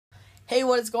Hey,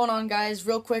 what is going on, guys?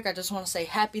 Real quick, I just want to say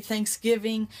happy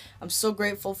Thanksgiving. I'm so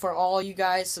grateful for all you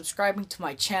guys subscribing to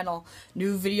my channel.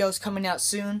 New videos coming out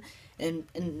soon. And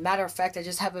matter of fact, I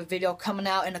just have a video coming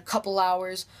out in a couple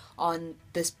hours on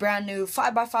this brand new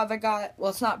 5x5 I got. Well,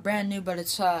 it's not brand new, but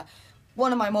it's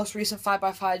one of my most recent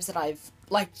 5x5s that I've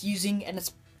liked using, and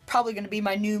it's probably going to be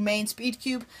my new main speed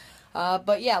cube.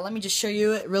 But yeah, let me just show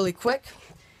you it really quick.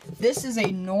 This is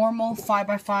a normal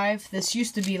 5x5. This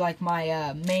used to be like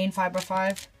my main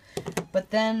 5x5. But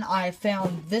then I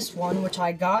found this one, which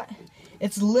I got.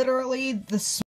 It's literally the